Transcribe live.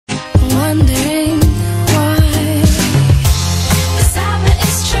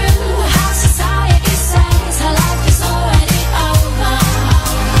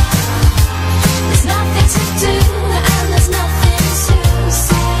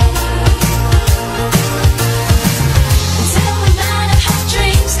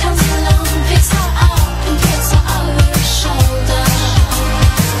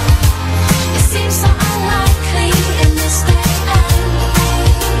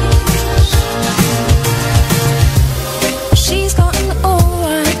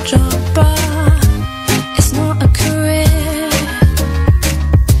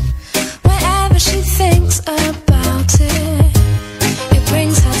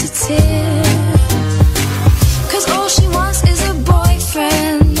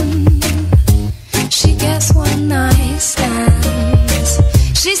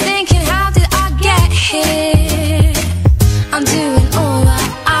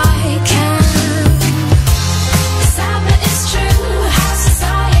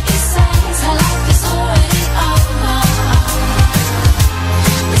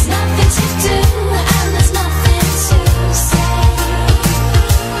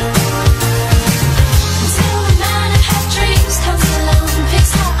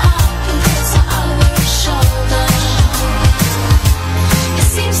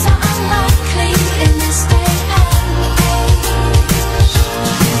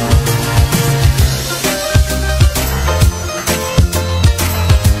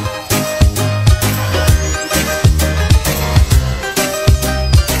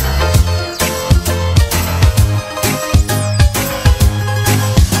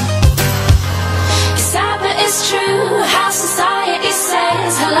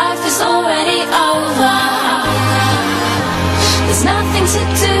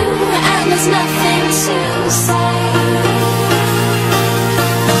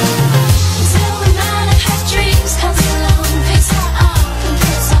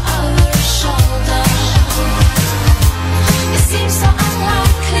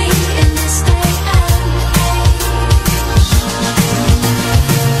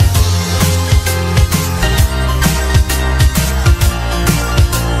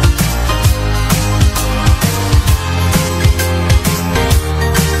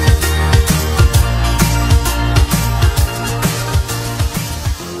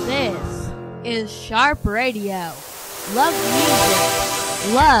is Sharp Radio. Love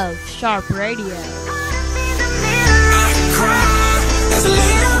music. Love Sharp Radio. I cry as a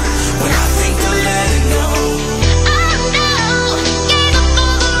leader when I think of letting go. I know, gave up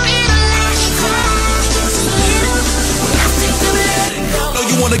all the real. I cry as a leader when I think of letting go. Know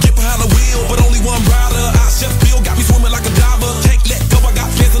you wanna get behind the wheel, but only one rider. I just feel got me swimming like a diver. Can't let go. I got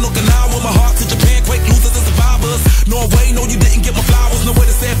plans in Okinawa. My heart to Japan, quake losers and survivors. Norway, no, you didn't get my flowers. No way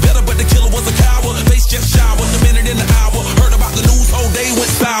to say it better, but the killer was a coward. Face just showered, a minute in the hour. Heard about the news, whole day went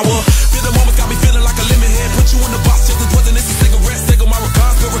sour. Feel the moments got me feeling like a lemon head. Put you in the box just as wasn't this a cigarette. Take on my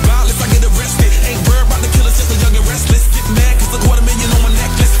regards, but regardless, I get arrested. Ain't worried about the killers, just a young and restless. Get mad cause a $250,000 on my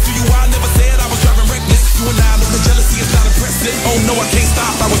necklace. To you, I never said I was driving reckless. You and I know the jealousy is not impressive. Oh no, I can't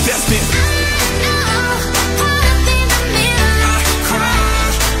stop, I was destined.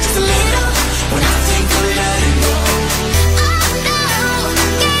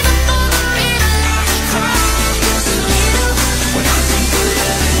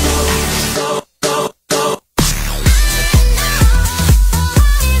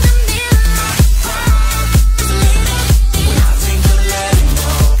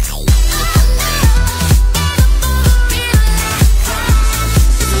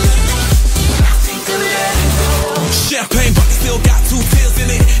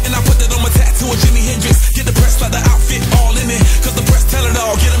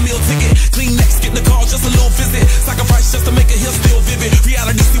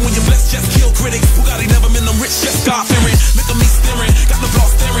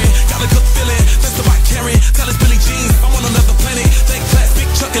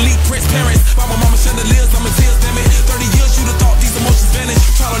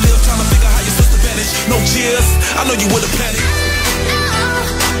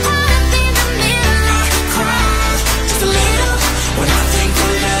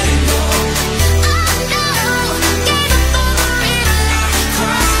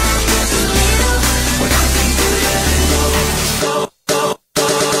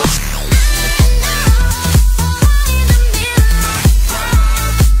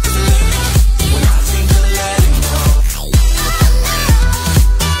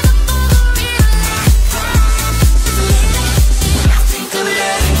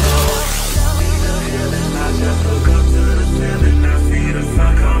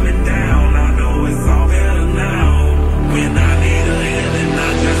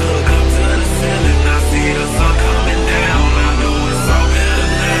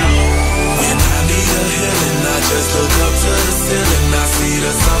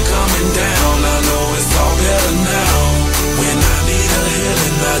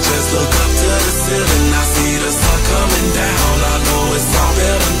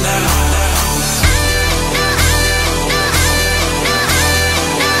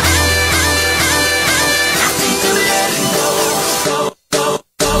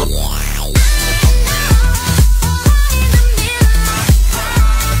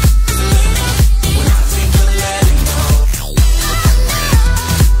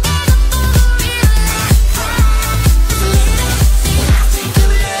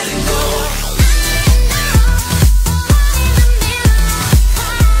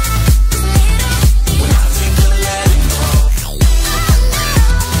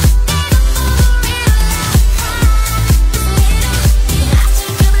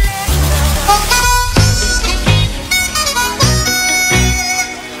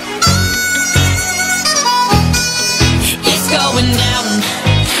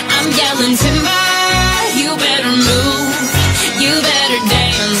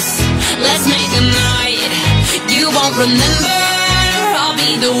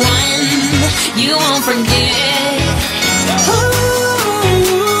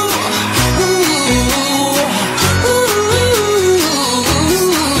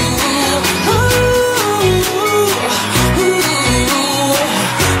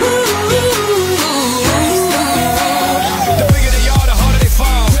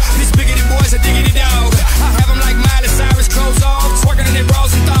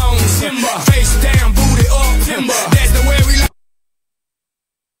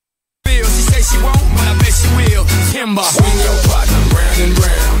 She won't, but I bet she will.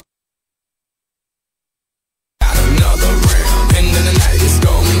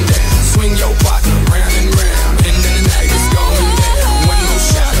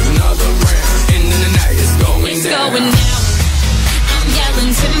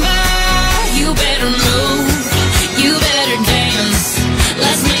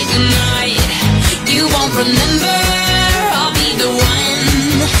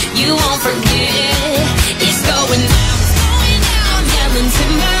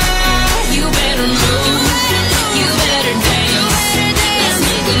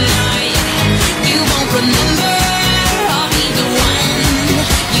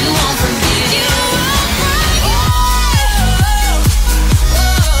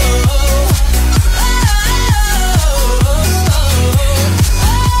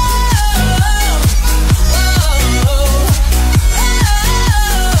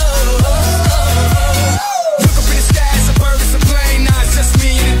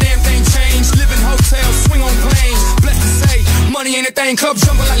 thing, cup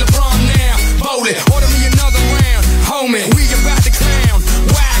jumping like LeBron.